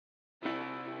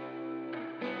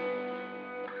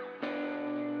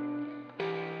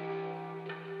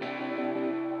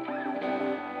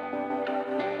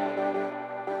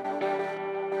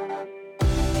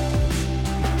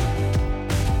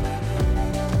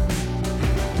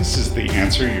This is the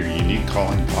Answer Your Unique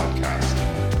Calling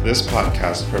podcast. This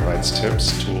podcast provides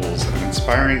tips, tools, and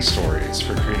inspiring stories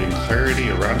for creating clarity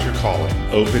around your calling,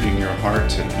 opening your heart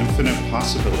to infinite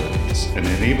possibilities, and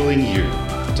enabling you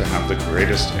to have the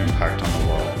greatest impact on the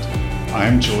world.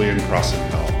 I'm Julian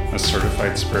Crossenhell, a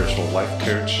certified spiritual life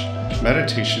coach,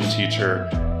 meditation teacher,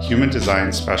 human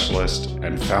design specialist,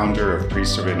 and founder of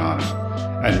Priest of Inanna.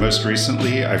 And most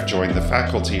recently, I've joined the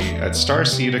faculty at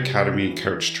Starseed Academy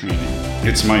Coach Training.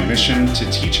 It's my mission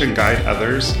to teach and guide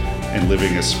others in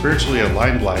living a spiritually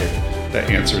aligned life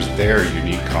that answers their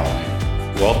unique calling.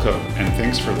 Welcome, and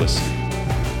thanks for listening.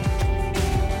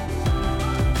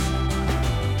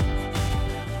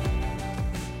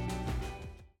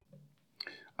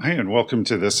 Hi, and welcome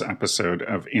to this episode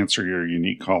of Answer Your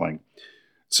Unique Calling.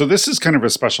 So this is kind of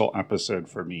a special episode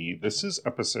for me. This is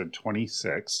episode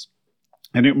 26.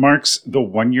 And it marks the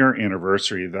 1-year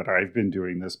anniversary that I've been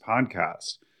doing this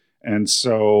podcast. And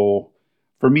so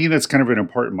for me, that's kind of an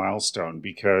important milestone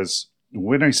because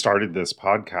when I started this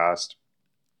podcast,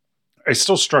 I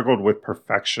still struggled with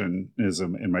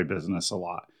perfectionism in my business a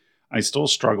lot. I still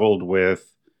struggled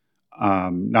with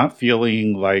not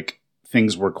feeling like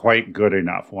things were quite good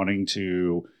enough, wanting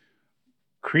to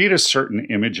create a certain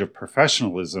image of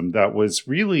professionalism that was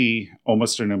really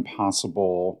almost an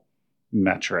impossible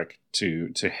metric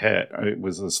to hit. It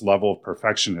was this level of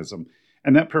perfectionism.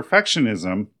 And that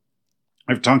perfectionism,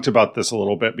 I've talked about this a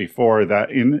little bit before, that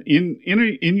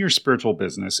in your spiritual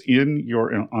business, in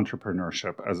your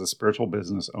entrepreneurship as a spiritual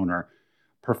business owner,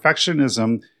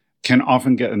 perfectionism can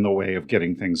often get in the way of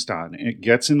getting things done. It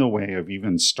gets in the way of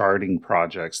even starting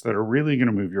projects that are really going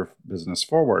to move your business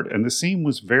forward. And the same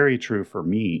was very true for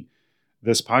me.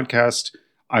 This podcast,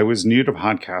 I was new to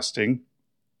podcasting,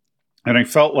 and I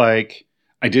felt like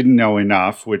I didn't know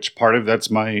enough, which part of that's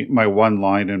my one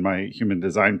line in my human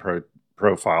design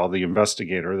profile, the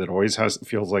investigator that always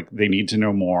feels like they need to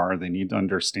know more, they need to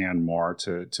understand more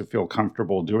to feel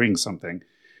comfortable doing something.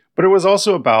 But it was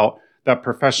also about that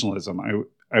professionalism.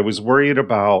 I was worried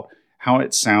about how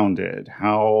it sounded,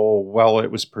 how well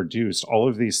it was produced, all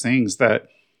of these things that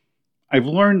I've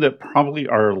learned that probably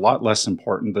are a lot less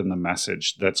important than the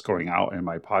message that's going out in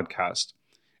my podcast.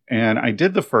 And I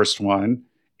did the first one,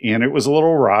 and it was a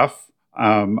little rough.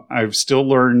 I've still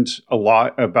learned a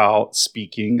lot about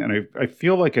speaking, and I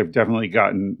feel like I've definitely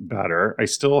gotten better. I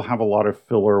still have a lot of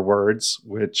filler words,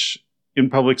 which in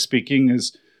public speaking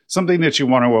is something that you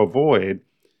want to avoid.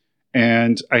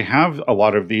 And I have a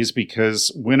lot of these because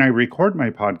when I record my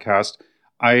podcast,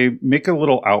 I make a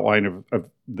little outline of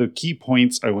the key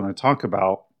points I want to talk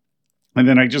about. And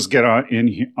then I just get on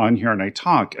here and I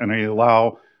talk, and I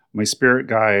allow my spirit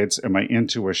guides and my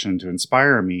intuition to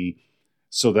inspire me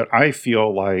so that I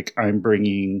feel like I'm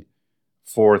bringing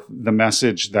forth the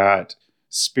message that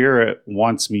spirit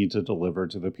wants me to deliver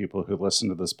to the people who listen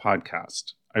to this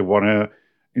podcast. I want to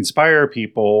inspire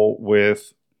people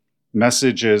with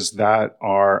messages that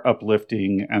are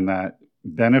uplifting and that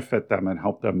benefit them and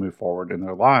help them move forward in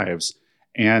their lives.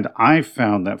 And I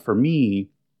found that for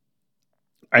me,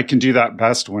 I can do that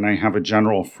best when I have a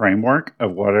general framework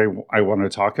of what I want to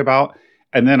talk about.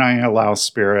 And then I allow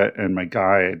spirit and my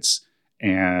guides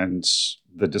and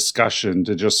the discussion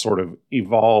to just sort of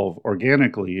evolve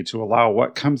organically to allow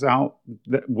what comes out,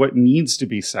 what needs to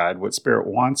be said, what spirit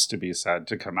wants to be said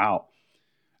to come out.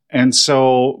 And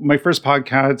so my first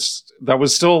podcast, that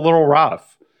was still a little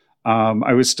rough.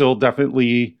 I was still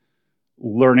definitely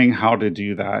learning how to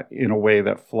do that in a way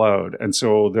that flowed. And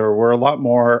so there were a lot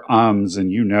more ums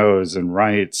and you knows and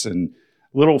rights and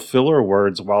little filler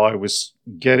words while I was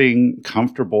getting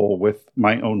comfortable with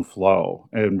my own flow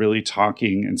and really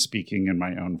talking and speaking in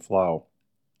my own flow.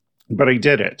 But I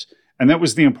did it. And that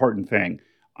was the important thing.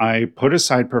 I put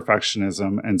aside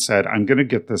perfectionism and said, I'm going to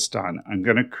get this done. I'm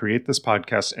going to create this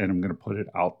podcast and I'm going to put it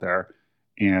out there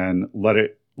and let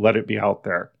it be out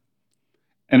there.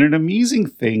 And an amazing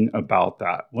thing about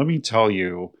that, let me tell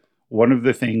you, one of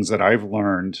the things that I've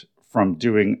learned from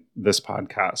doing this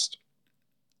podcast,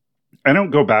 I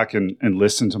don't go back and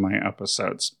listen to my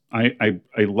episodes. I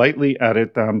lightly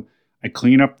edit them. I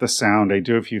clean up the sound. I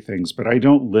do a few things, but I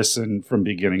don't listen from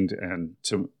beginning to end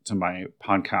to my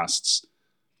podcasts.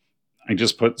 I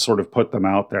just put them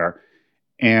out there.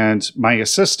 And my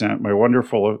assistant, my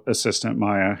wonderful assistant,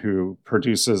 Maya, who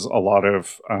produces a lot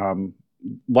of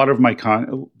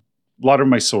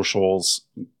my socials,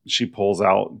 she pulls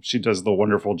out. She does the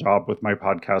wonderful job with my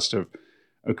podcast of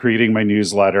creating my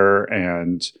newsletter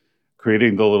and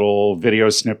creating the little video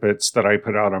snippets that I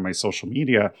put out on my social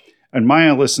media. And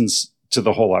Maya listens to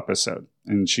the whole episode,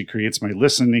 and she creates my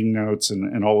listening notes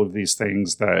and all of these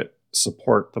things that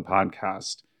support the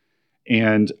podcast.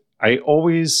 And I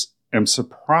always am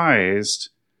surprised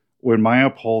when Maya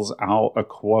pulls out a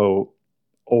quote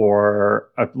or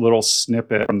a little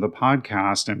snippet from the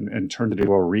podcast and turn it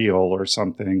into a reel or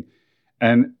something.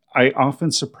 And I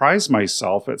often surprise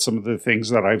myself at some of the things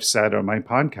that I've said on my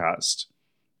podcast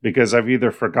because I've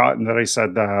either forgotten that I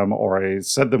said them or I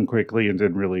said them quickly and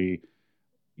didn't really,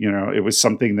 it was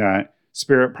something that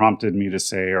Spirit prompted me to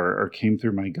say or came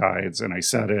through my guides and I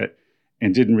said it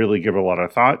and didn't really give a lot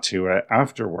of thought to it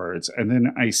afterwards. And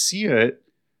then I see it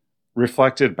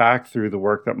reflected back through the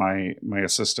work that my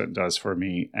assistant does for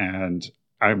me. And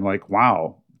I'm like,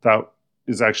 wow, that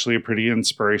is actually a pretty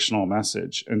inspirational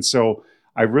message. And so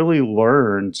I really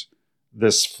learned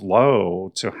this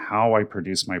flow to how I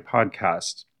produce my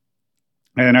podcast.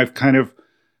 And I've kind of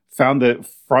found that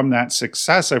from that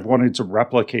success, I've wanted to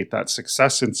replicate that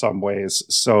success in some ways.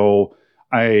 So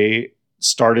I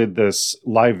started this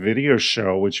live video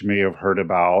show, which you may have heard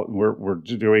about. We're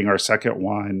doing our second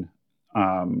one.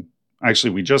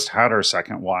 Actually, we just had our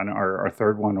second one. Our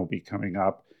third one will be coming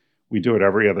up. We do it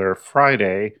every other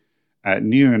Friday at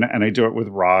noon, and I do it with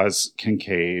Roz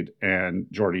Kincaid and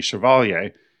Jordy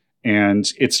Chevalier.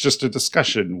 And it's just a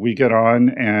discussion. We get on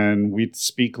and we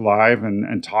speak live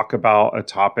and talk about a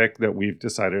topic that we've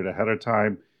decided ahead of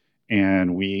time.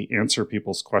 And we answer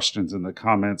people's questions in the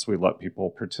comments. We let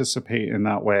people participate in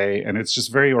that way. And it's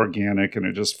just very organic and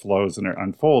it just flows and it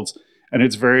unfolds. And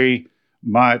it's very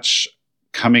much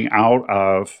coming out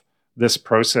of this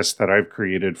process that I've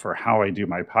created for how I do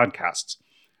my podcasts.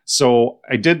 So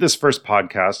I did this first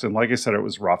podcast, and like I said, it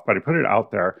was rough, but I put it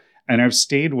out there, and I've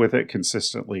stayed with it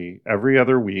consistently. Every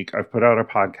other week, I've put out a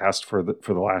podcast for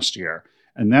the last year,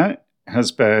 and that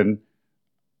has been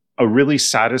a really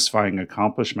satisfying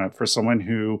accomplishment for someone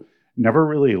who never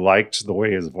really liked the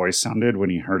way his voice sounded when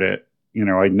he heard it.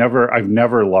 I've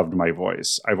never loved my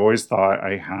voice. I've always thought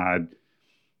I had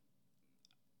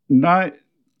not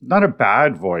a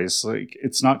bad voice. Like,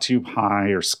 it's not too high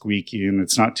or squeaky and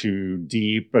it's not too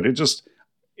deep, but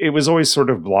it was always sort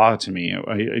of blah to me.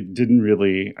 I didn't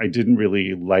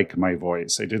really like my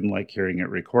voice. I didn't like hearing it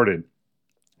recorded.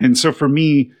 And so for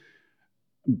me,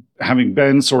 having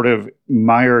been sort of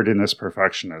mired in this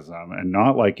perfectionism and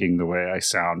not liking the way I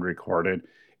sound recorded,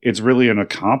 it's really an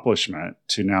accomplishment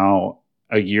to now,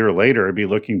 a year later, be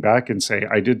looking back and say,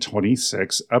 I did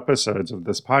 26 episodes of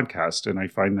this podcast. And I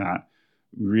find that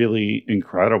really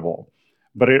incredible.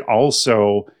 But it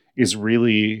also is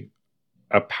really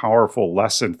a powerful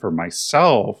lesson for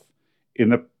myself in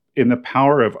the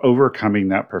power of overcoming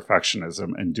that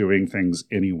perfectionism and doing things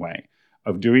anyway,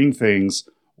 of doing things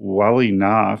well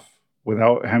enough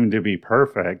without having to be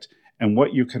perfect, and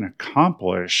what you can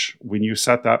accomplish when you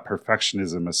set that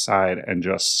perfectionism aside and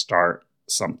just start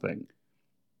something.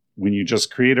 When you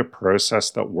just create a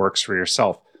process that works for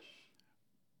yourself.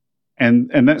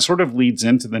 And that sort of leads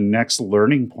into the next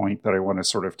learning point that I want to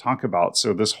sort of talk about.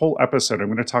 So this whole episode, I'm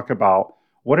going to talk about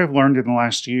what I've learned in the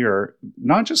last year,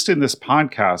 not just in this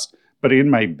podcast, but in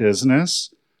my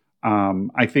business.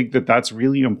 I think that that's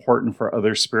really important for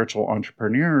other spiritual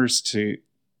entrepreneurs to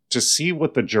see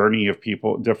what the journey of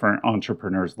different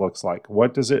entrepreneurs looks like.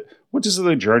 What does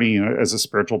the journey as a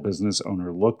spiritual business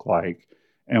owner look like?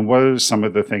 And what are some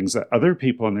of the things that other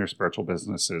people in their spiritual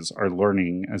businesses are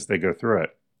learning as they go through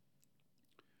it?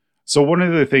 So one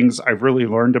of the things I've really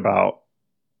learned about,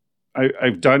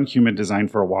 I've done human design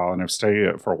for a while and I've studied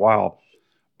it for a while.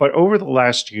 But over the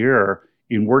last year,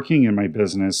 in working in my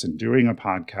business and doing a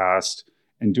podcast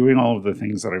and doing all of the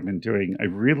things that I've been doing,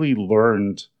 I've really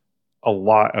learned a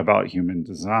lot about human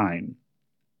design.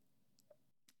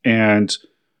 And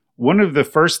one of the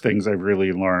first things I've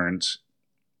really learned,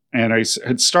 and I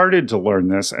had started to learn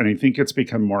this, and I think it's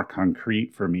become more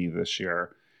concrete for me this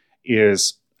year,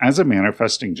 is as a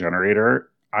manifesting generator,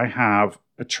 I have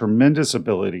a tremendous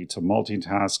ability to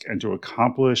multitask and to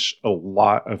accomplish a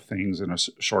lot of things in a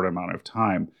short amount of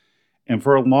time. And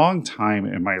for a long time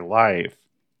in my life,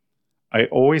 I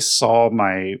always saw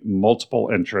my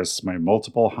multiple interests, my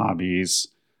multiple hobbies,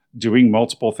 doing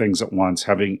multiple things at once,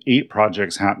 having 8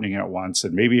 projects happening at once,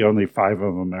 and maybe only 5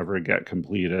 of them ever get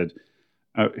completed.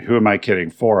 Who am I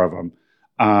kidding? 4 of them.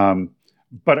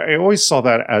 But I always saw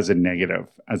that as a negative,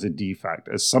 as a defect,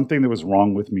 as something that was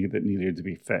wrong with me that needed to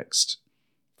be fixed.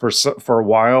 For a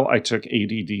while, I took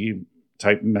ADD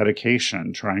type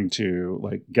medication, trying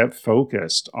to get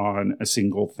focused on a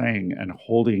single thing and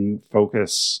holding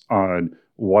focus on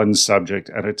one subject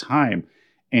at a time.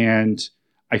 And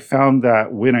I found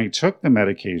that when I took the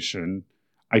medication,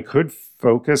 I could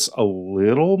focus a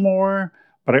little more,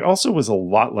 but I also was a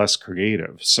lot less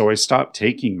creative. So I stopped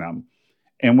taking them.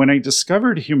 And when I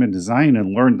discovered human design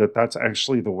and learned that that's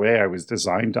actually the way I was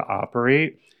designed to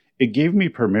operate, it gave me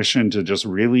permission to just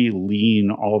really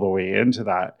lean all the way into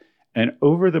that. And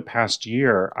over the past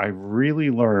year, I really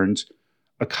learned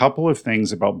a couple of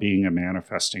things about being a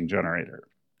manifesting generator.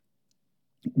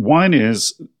 One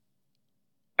is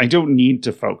I don't need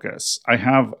to focus.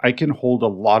 I can hold a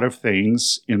lot of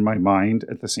things in my mind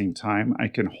at the same time. I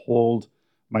can hold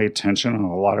my attention on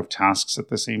a lot of tasks at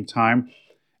the same time.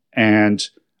 And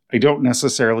I don't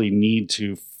necessarily need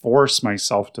to force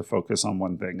myself to focus on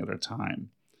one thing at a time.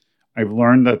 I've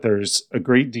learned that there's a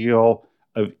great deal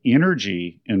of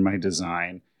energy in my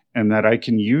design, and that I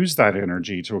can use that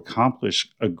energy to accomplish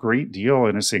a great deal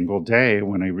in a single day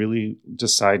when I really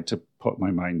decide to put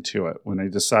my mind to it, when I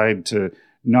decide to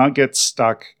not get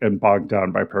stuck and bogged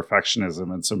down by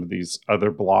perfectionism and some of these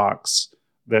other blocks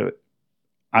that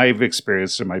I've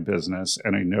experienced in my business,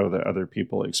 and I know that other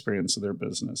people experience in their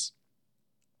business.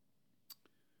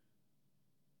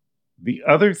 The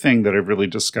other thing that I've really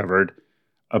discovered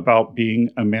about being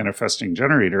a manifesting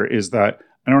generator is that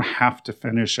I don't have to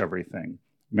finish everything.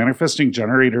 Manifesting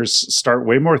generators start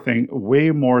way more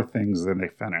things than they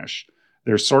finish.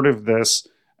 There's sort of this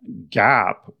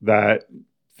gap that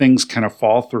things kind of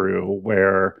fall through,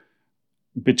 where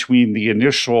between the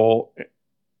initial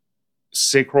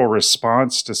sacral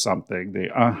response to something, the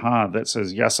that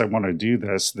says, yes, I want to do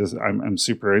this. I'm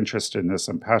super interested in this.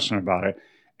 I'm passionate about it.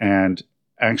 And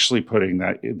actually putting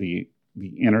the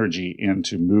energy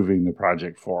into moving the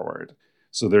project forward.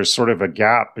 So there's sort of a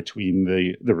gap between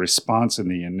the response and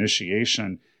the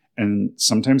initiation. And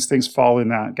sometimes things fall in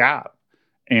that gap.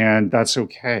 And that's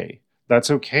okay. That's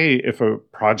okay if a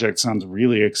project sounds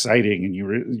really exciting and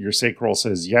your sacral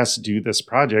says, yes, do this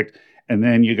project. And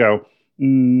then you go,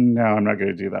 no, I'm not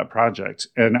going to do that project.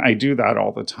 And I do that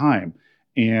all the time.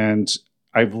 And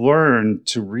I've learned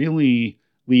to really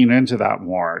lean into that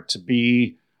more, to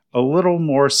be a little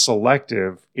more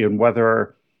selective in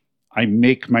whether I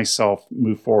make myself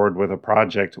move forward with a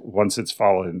project once it's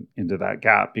fallen into that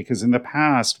gap. Because in the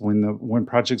past, when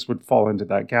projects would fall into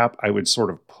that gap, I would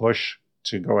sort of push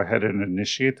to go ahead and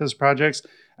initiate those projects.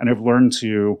 And I've learned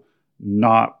to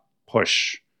not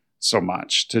push so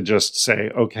much, to just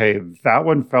say, okay, that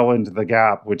one fell into the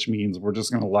gap, which means we're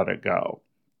just going to let it go.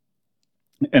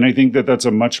 And I think that that's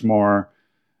a much more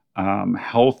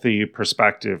healthy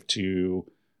perspective to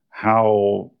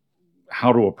how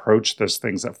to approach those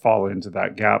things that fall into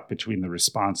that gap between the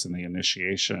response and the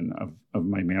initiation of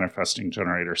my manifesting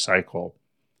generator cycle.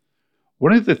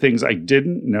 One of the things I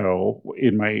didn't know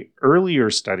in my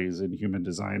earlier studies in human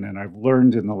design, and I've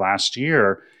learned in the last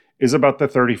year, is about the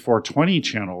 3420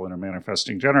 channel in a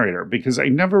manifesting generator, because I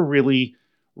never really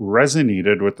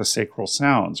resonated with the sacral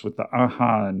sounds, with the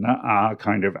and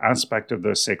kind of aspect of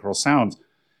those sacral sounds.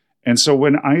 And so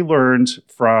when I learned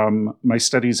from my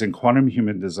studies in quantum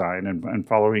human design and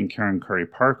following Karen Curry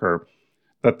Parker,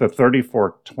 that the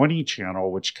 3420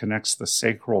 channel, which connects the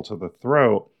sacral to the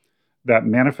throat, that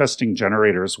manifesting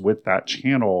generators with that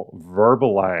channel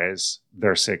verbalize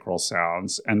their sacral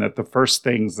sounds, and that the first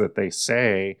things that they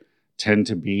say tend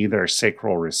to be their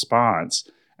sacral response.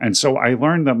 And so I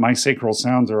learned that my sacral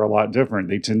sounds are a lot different.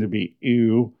 They tend to be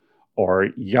ew or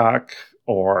yuck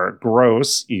or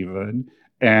gross even,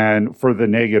 and for the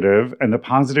negative. And the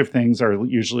positive things are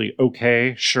usually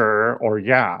okay, sure, or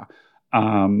yeah.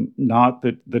 Not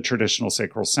the traditional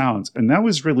sacral sounds. And that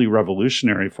was really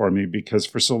revolutionary for me, because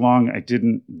for so long I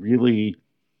didn't really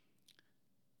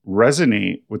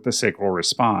resonate with the sacral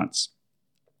response.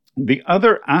 The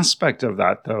other aspect of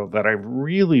that, though, that I've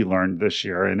really learned this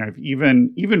year, and I've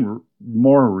even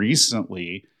more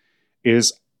recently,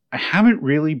 is I haven't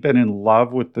really been in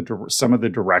love with some of the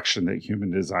direction that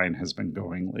human design has been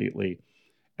going lately.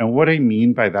 And what I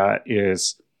mean by that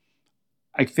is,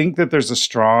 I think that there's a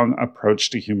strong approach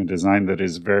to human design that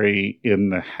is very in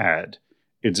the head.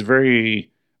 It's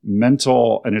very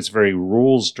mental, and it's very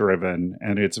rules driven,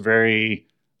 and it's very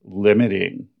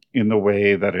limiting in the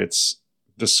way that it's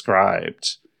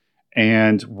described.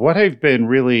 And what I've gotten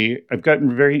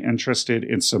very interested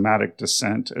in somatic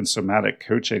descent and somatic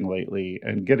coaching lately,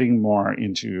 and getting more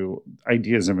into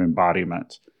ideas of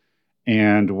embodiment.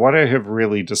 And what I have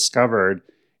really discovered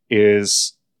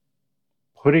is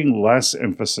putting less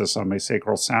emphasis on my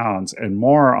sacral sounds and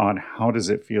more on how does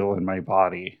it feel in my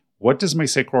body? What does my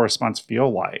sacral response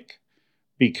feel like?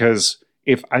 Because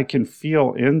if I can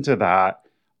feel into that,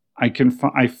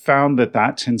 I found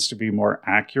that tends to be more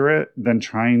accurate than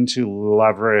trying to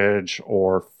leverage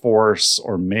or force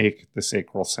or make the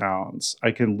sacral sounds. I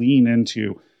can lean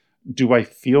into, do I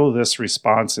feel this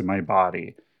response in my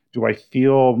body? Do I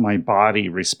feel my body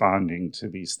responding to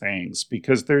these things?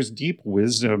 Because there's deep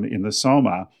wisdom in the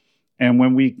soma. And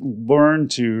when we learn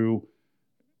to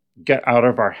get out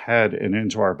of our head and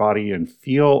into our body and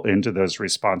feel into those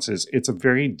responses, it's a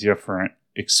very different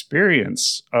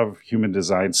experience of human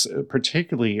design,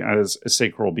 particularly as a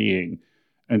sacral being.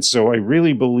 And so I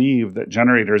really believe that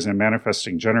generators and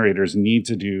manifesting generators need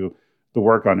to do the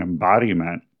work on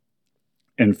embodiment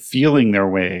and feeling their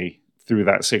way through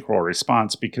that sacral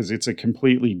response, because it's a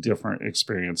completely different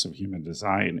experience of human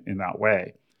design in that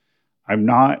way. I'm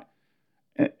not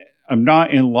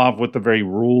in love with the very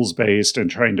rules-based and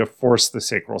trying to force the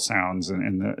sacral sounds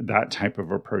and that type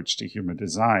of approach to human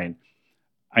design.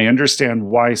 I understand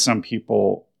why some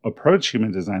people approach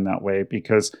human design that way,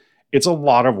 because it's a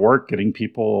lot of work getting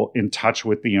people in touch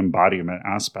with the embodiment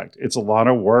aspect. It's a lot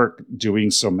of work doing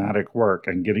somatic work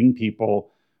and getting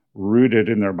people rooted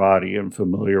in their body and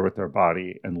familiar with their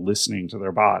body and listening to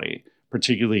their body,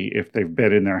 particularly if they've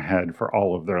been in their head for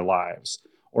all of their lives,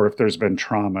 or if there's been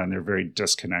trauma and they're very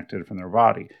disconnected from their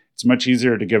body. It's much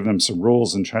easier to give them some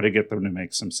rules and try to get them to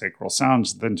make some sacral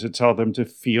sounds than to tell them to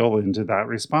feel into that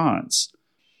response.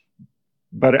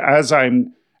 But as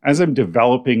I'm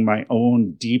developing my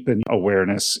own deepened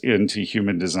awareness into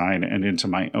human design and into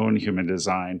my own human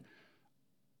design,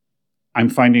 I'm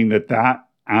finding that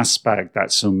aspect,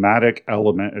 that somatic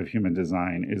element of human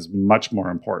design, is much more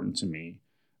important to me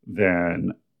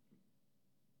than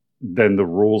the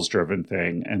rules-driven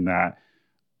thing. And that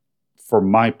for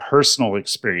my personal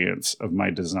experience of my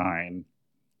design,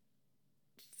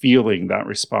 feeling that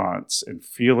response and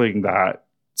feeling that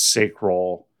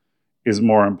sacral is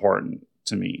more important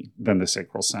to me than the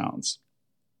sacral sounds.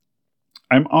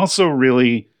 I'm also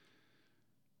really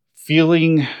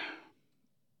feeling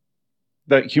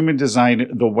that human design,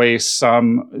 the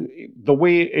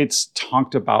way it's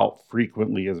talked about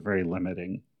frequently, is very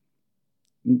limiting.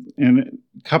 And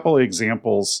a couple of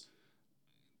examples,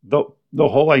 the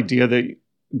whole idea that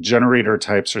generator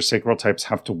types or sacral types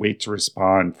have to wait to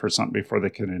respond for something before they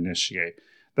can initiate.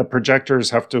 That projectors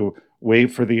have to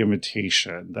wait for the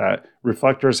invitation. That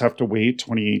reflectors have to wait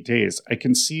 28 days. I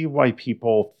can see why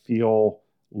people feel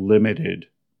limited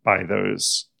by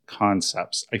those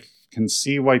concepts. I can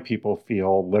see why people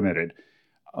feel limited.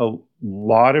 A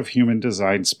lot of human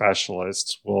design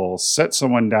specialists will sit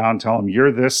someone down, tell them,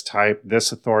 you're this type,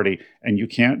 this authority, and you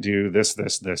can't do this.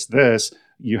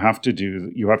 You have to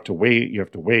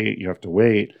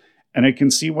wait. And I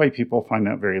can see why people find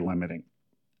that very limiting.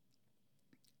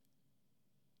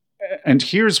 And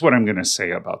here's what I'm going to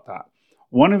say about that.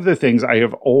 One of the things I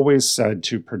have always said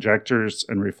to projectors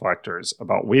and reflectors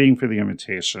about waiting for the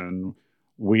invitation,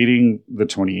 waiting the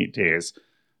 28 days,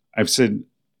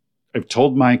 I've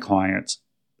told my clients,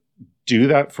 do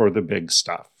that for the big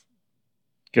stuff.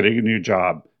 Getting a new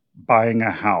job, buying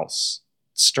a house,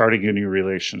 starting a new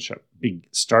relationship,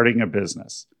 starting a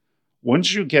business.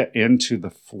 Once you get into the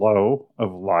flow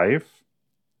of life,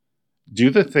 do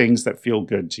the things that feel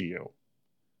good to you.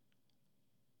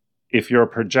 If you're a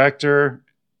projector,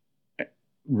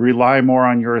 rely more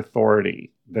on your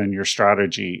authority than your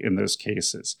strategy in those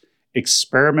cases.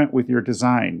 Experiment with your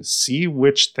design. See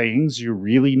which things you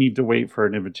really need to wait for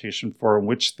an invitation for, and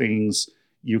which things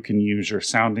you can use your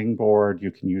sounding board, you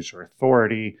can use your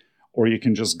authority, or you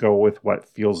can just go with what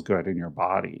feels good in your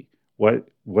body.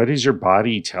 What is your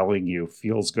body telling you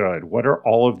feels good? What are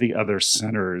all of the other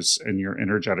centers in your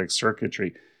energetic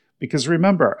circuitry? Because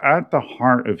remember, at the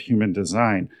heart of human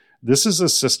design, this is a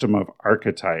system of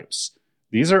archetypes.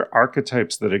 These are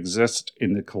archetypes that exist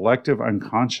in the collective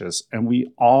unconscious, and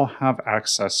we all have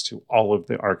access to all of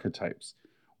the archetypes.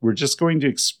 We're just going to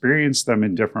experience them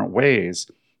in different ways.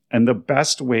 And the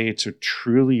best way to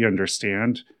truly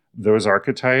understand those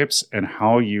archetypes and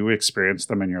how you experience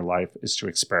them in your life is to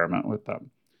experiment with them.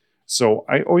 So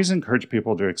I always encourage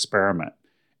people to experiment.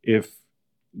 If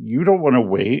you don't want to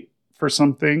wait for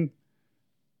something,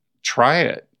 try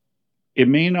it. It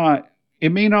may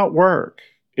not work.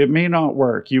 It may not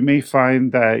work. You may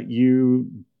find that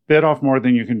you bit off more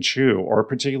than you can chew, or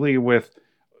particularly with,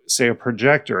 say, a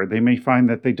projector, they may find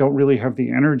that they don't really have the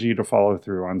energy to follow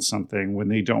through on something when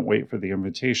they don't wait for the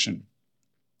invitation.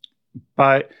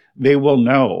 But they will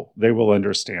know, they will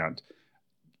understand.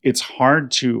 It's hard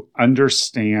to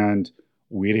understand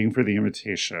waiting for the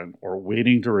invitation or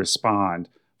waiting to respond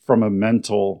from a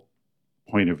mental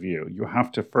point of view. You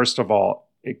have to, first of all,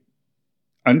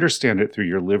 understand it through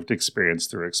your lived experience,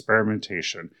 through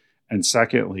experimentation, and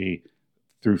secondly,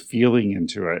 through feeling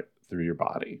into it through your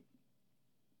body.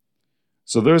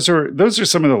 So those are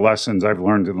some of the lessons I've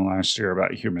learned in the last year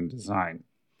about human design.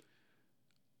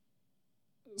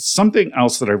 something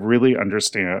else that I've really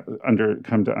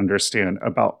come to understand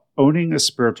about owning a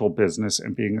spiritual business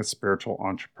and being a spiritual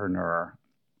entrepreneur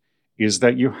is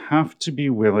that you have to be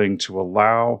willing to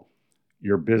allow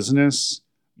your business,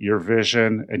 your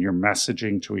vision, and your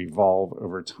messaging to evolve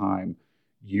over time.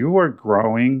 You are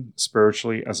growing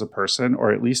spiritually as a person,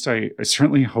 or at least I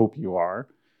certainly hope you are.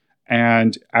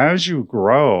 And as you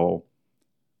grow,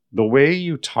 the way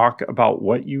you talk about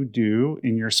what you do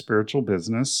in your spiritual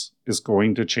business is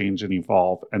going to change and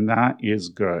evolve, and that is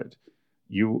good.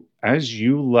 As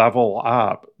you level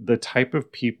up, the type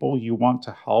of people you want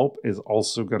to help is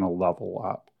also going to level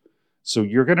up. So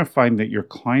you're going to find that your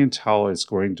clientele is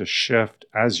going to shift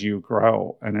as you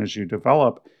grow and as you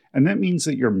develop, and that means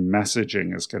that your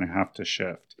messaging is going to have to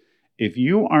shift. If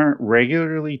you aren't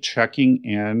regularly checking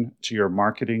in to your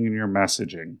marketing and your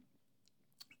messaging,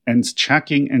 and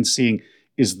checking and seeing,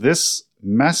 is this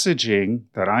messaging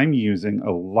that I'm using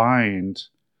aligned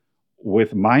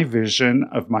with my vision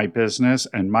of my business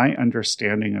and my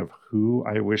understanding of who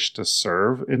I wish to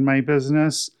serve in my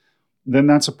business, then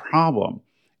that's a problem.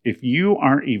 If you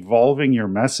aren't evolving your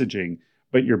messaging,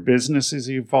 but your business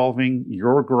is evolving,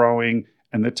 you're growing,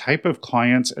 and the type of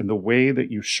clients and the way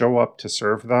that you show up to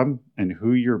serve them and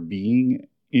who you're being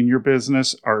in your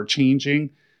business are changing,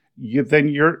 then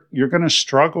you're going to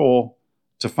struggle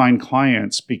to find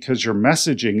clients because your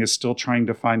messaging is still trying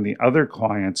to find the other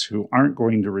clients who aren't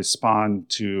going to respond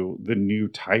to the new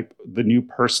type, the new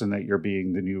person that you're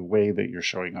being, the new way that you're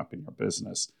showing up in your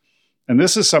business. And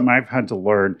this is something I've had to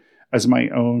learn as my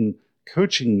own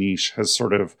coaching niche has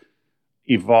sort of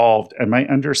evolved and my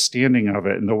understanding of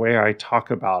it and the way I talk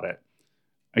about it.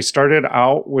 I started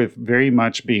out with very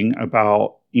much being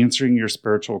about answering your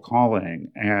spiritual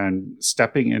calling and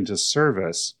stepping into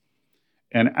service.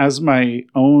 And as my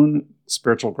own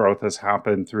spiritual growth has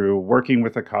happened through working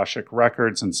with Akashic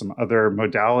Records and some other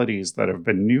modalities that have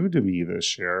been new to me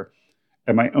this year,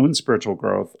 and my own spiritual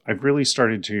growth, I've really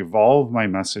started to evolve my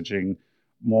messaging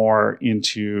more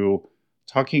into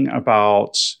talking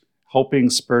about helping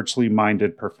spiritually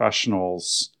minded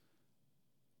professionals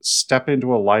step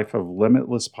into a life of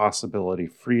limitless possibility,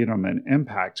 freedom, and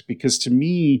impact. Because to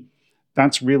me,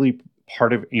 that's really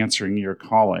part of answering your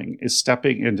calling, is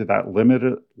stepping into that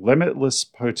limitless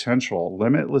potential,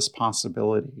 limitless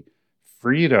possibility,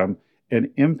 freedom,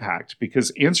 and impact.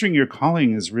 Because answering your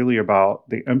calling is really about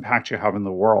the impact you have in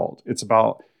the world. It's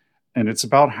about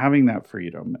having that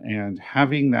freedom and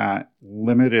having that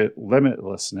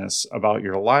limitlessness about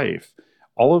your life.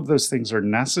 All of those things are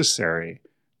necessary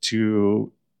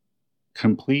to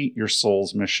complete your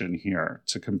soul's mission here,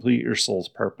 to complete your soul's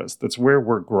purpose. That's where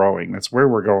we're growing. That's where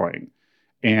we're going.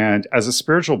 And as a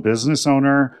spiritual business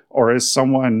owner, or as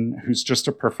someone who's just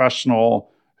a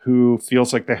professional who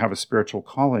feels like they have a spiritual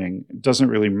calling, it doesn't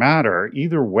really matter.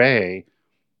 Either way,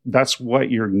 that's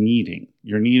what you're needing.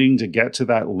 You're needing to get to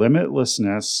that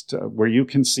limitlessness where you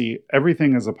can see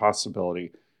everything as a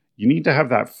possibility. You need to have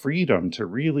that freedom to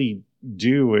really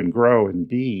do and grow and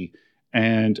be.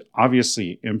 And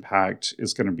obviously, impact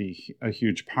is going to be a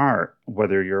huge part,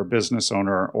 whether you're a business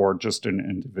owner or just an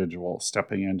individual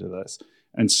stepping into this.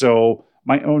 And so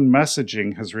my own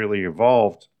messaging has really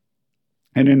evolved.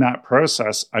 And in that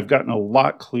process, I've gotten a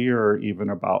lot clearer even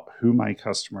about who my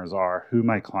customers are, who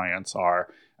my clients are,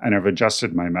 and I've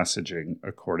adjusted my messaging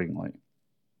accordingly.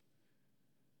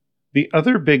 The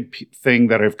other big thing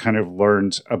that I've kind of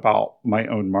learned about my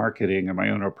own marketing and my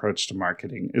own approach to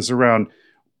marketing is around,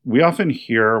 we often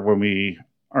hear when we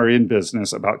are in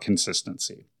business about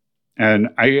consistency. And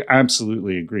I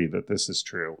absolutely agree that this is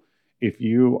true. If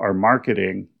you are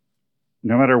marketing,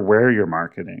 no matter where you're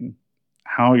marketing,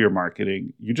 how you're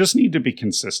marketing, you just need to be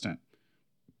consistent.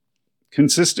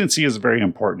 Consistency is very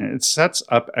important. It sets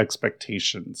up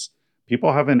expectations.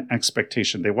 People have an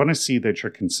expectation. They want to see that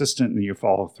you're consistent and you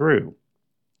follow through.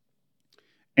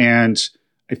 And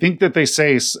I think that they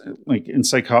say, like in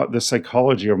the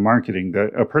psychology of marketing,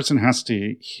 that a person has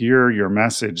to hear your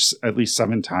message at least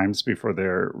 7 times before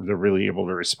they're really able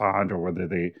to respond, or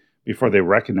before they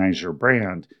recognize your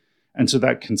brand. And so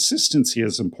that consistency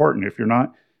is important. If you're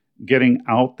not getting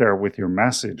out there with your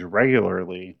message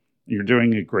regularly, you're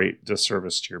doing a great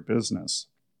disservice to your business.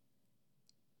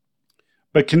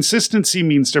 But consistency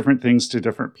means different things to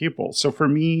different people. So for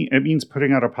me, it means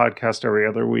putting out a podcast every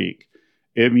other week.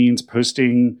 It means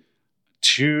posting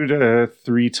 2 to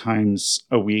 3 times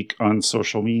a week on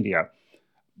social media.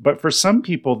 But for some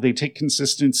people, they take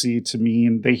consistency to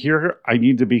mean, they hear I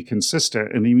need to be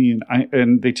consistent,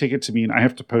 and they take it to mean I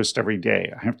have to post every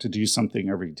day. I have to do something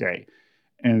every day.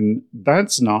 And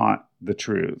that's not the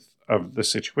truth of the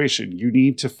situation. You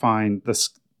need to find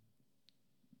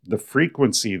the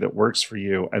frequency that works for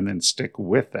you and then stick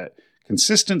with it.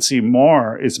 Consistency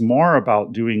is more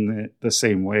about doing the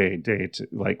same way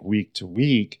week to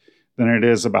week than it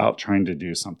is about trying to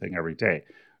do something every day.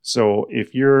 So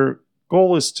if your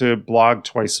goal is to blog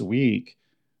twice a week,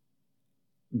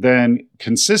 then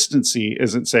consistency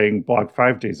isn't saying blog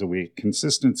 5 days a week.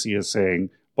 Consistency is saying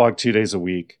blog 2 days a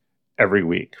week, every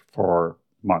week for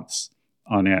months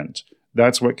on end.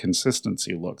 That's what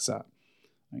consistency looks at.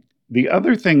 The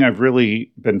other thing I've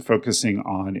really been focusing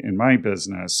on in my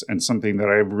business, and something that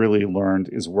I've really learned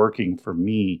is working for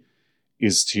me,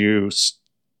 is to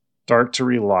start to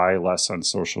rely less on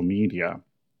social media.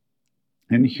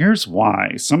 And here's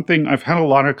why. I've had a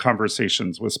lot of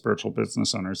conversations with spiritual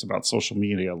business owners about social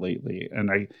media lately.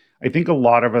 And I think a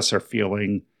lot of us are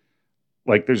feeling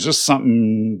like there's just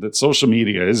something that social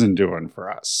media isn't doing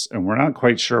for us, and we're not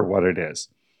quite sure what it is.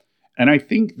 And I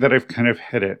think that I've kind of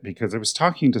hit it because I was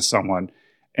talking to someone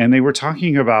and they were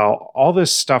talking about all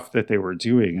this stuff that they were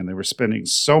doing, and they were spending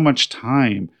so much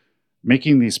time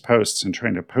making these posts and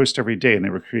trying to post every day, and they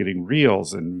were creating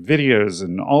reels and videos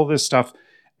and all this stuff.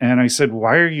 And I said,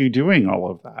 why are you doing all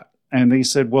of that? And they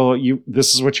said, well,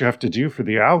 this is what you have to do for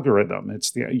the algorithm.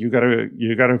 You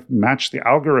gotta match the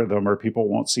algorithm or people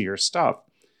won't see your stuff.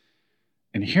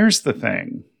 And here's the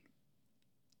thing.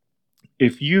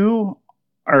 If you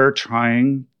are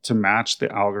trying to match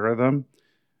the algorithm,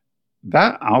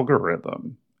 that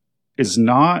algorithm is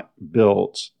not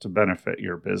built to benefit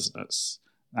your business.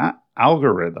 That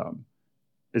algorithm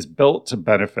is built to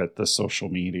benefit the social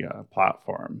media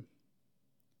platform.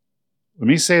 Let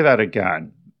me say that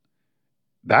again.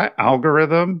 That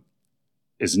algorithm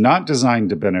is not designed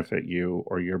to benefit you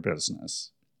or your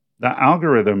business. That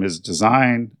algorithm is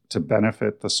designed to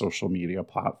benefit the social media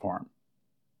platform.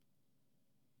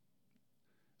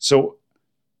 So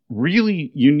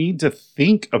really, you need to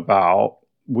think about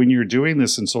when you're doing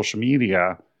this in social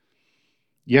media,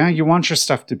 yeah, you want your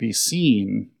stuff to be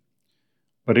seen.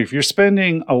 But if you're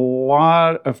spending a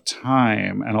lot of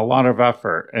time and a lot of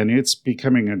effort and it's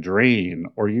becoming a drain,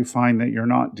 or you find that you're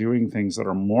not doing things that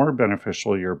are more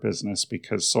beneficial to your business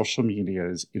because social media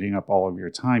is eating up all of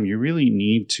your time, you really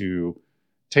need to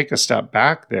take a step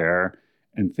back there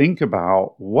and think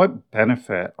about what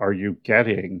benefit are you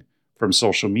getting from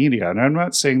social media. And I'm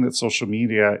not saying that social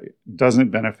media doesn't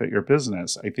benefit your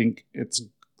business. I think it's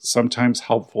sometimes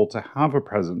helpful to have a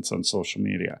presence on social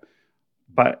media.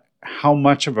 But how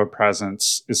much of a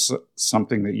presence is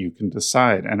something that you can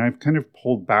decide. And I've kind of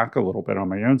pulled back a little bit on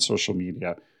my own social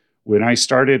media. When I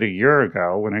started a year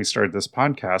ago, when I started this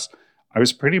podcast, I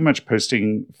was pretty much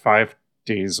posting 5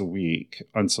 days a week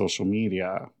on social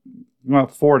media. Well,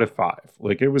 4 to 5.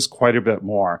 Like, it was quite a bit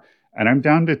more. And I'm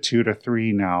down to 2 to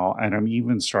 3 now. And I'm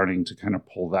even starting to kind of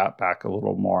pull that back a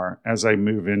little more as I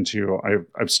move into,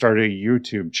 I've started a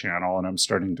YouTube channel, and I'm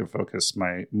starting to focus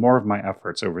more of my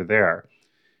efforts over there.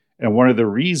 And one of the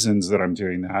reasons that I'm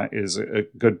doing that is a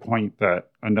good point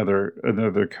that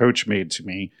another coach made to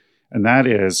me. And that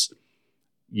is,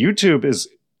 YouTube is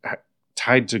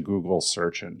tied to Google's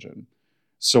search engine.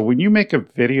 So when you make a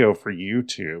video for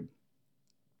YouTube,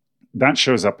 that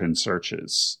shows up in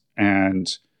searches.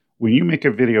 And when you make a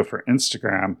video for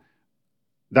Instagram,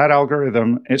 that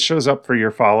algorithm, it shows up for your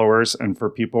followers and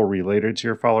for people related to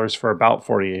your followers for about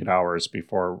 48 hours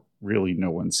before really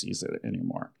no one sees it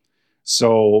anymore.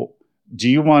 So do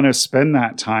you want to spend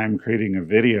that time creating a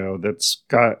video that's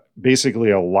got basically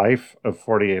a life of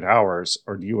 48 hours,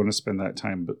 or do you want to spend that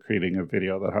time creating a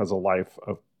video that has a life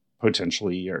of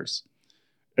potentially years?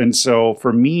 And so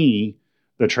for me,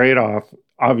 the trade-off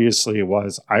obviously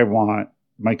was I want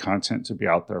my content to be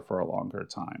out there for a longer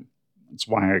time. That's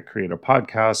why I create a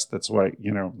podcast. That's why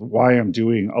I'm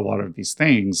doing a lot of these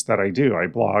things that I do. I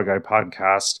blog, I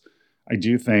podcast, I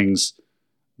do things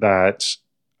that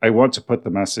I want to put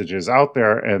the messages out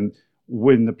there. And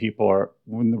when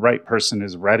the right person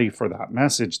is ready for that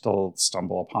message, they'll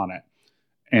stumble upon it.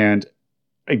 And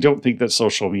I don't think that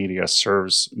social media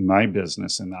serves my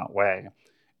business in that way.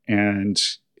 And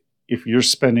if you're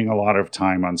spending a lot of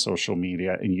time on social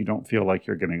media and you don't feel like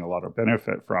you're getting a lot of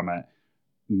benefit from it,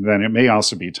 then it may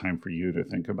also be time for you to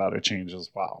think about a change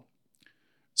as well.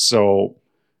 So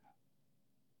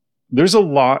there's a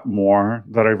lot more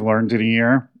that I've learned in a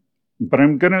year, but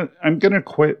I'm gonna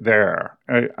quit there.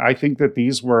 I think that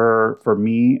these were, for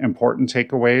me, important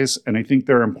takeaways, and I think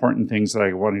they're important things that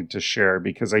I wanted to share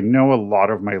because I know a lot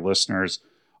of my listeners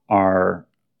are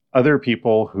other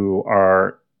people who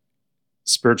are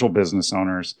spiritual business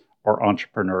owners or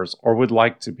entrepreneurs or would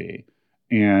like to be.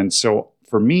 And so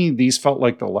for me, these felt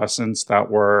like the lessons that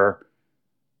were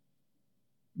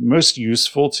most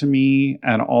useful to me,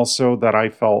 and also that I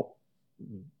felt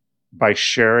by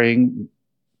sharing,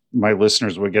 my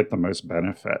listeners would get the most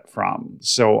benefit from.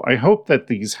 So I hope that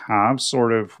these have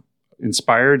sort of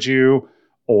inspired you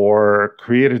or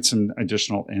created some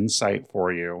additional insight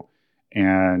for you.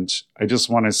 And I just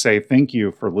want to say thank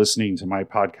you for listening to my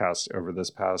podcast over this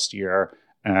past year.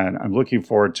 And I'm looking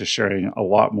forward to sharing a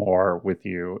lot more with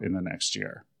you in the next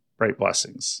year. Bright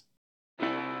blessings.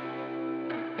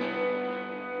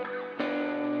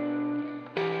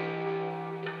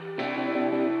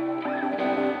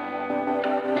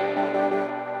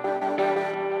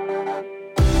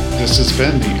 This has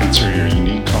been the Answer Your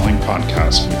Unique Calling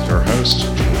podcast with your host,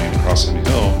 Julian Crossan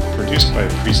Hill, produced by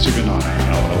Priest of Inanna,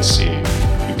 LLC.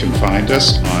 You can find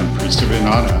us on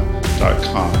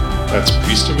priestofinanna.com. That's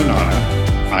Priest of Inanna,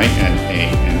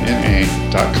 INANNA.com,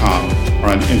 or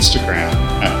on Instagram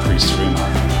at Priest of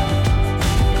Inanna.